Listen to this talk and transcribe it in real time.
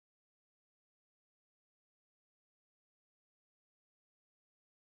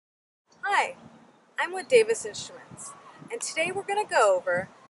I'm with Davis Instruments, and today we're going to go over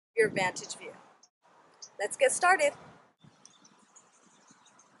your Vantage Vue. Let's get started.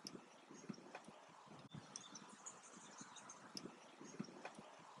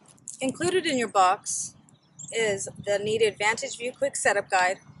 Included in your box is the needed Vantage Vue Quick Setup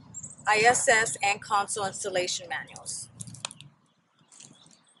Guide, ISS, and console installation manuals.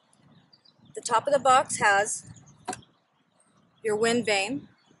 The top of the box has your wind vane,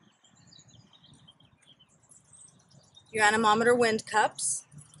 your anemometer wind cups.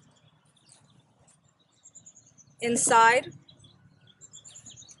 Inside,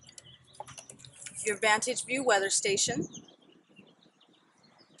 your Vantage Vue weather station,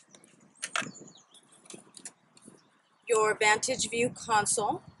 your Vantage Vue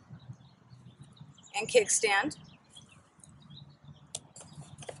console and kickstand,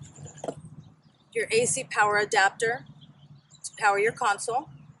 your AC power adapter to power your console,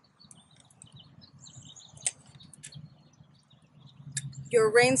 your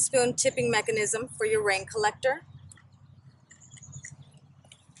rain spoon tipping mechanism for your rain collector,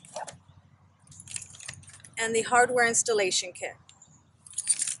 and the hardware installation kit.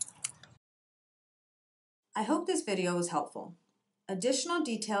 I hope this video was helpful. Additional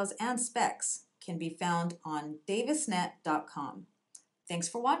details and specs can be found on davisnet.com. Thanks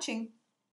for watching.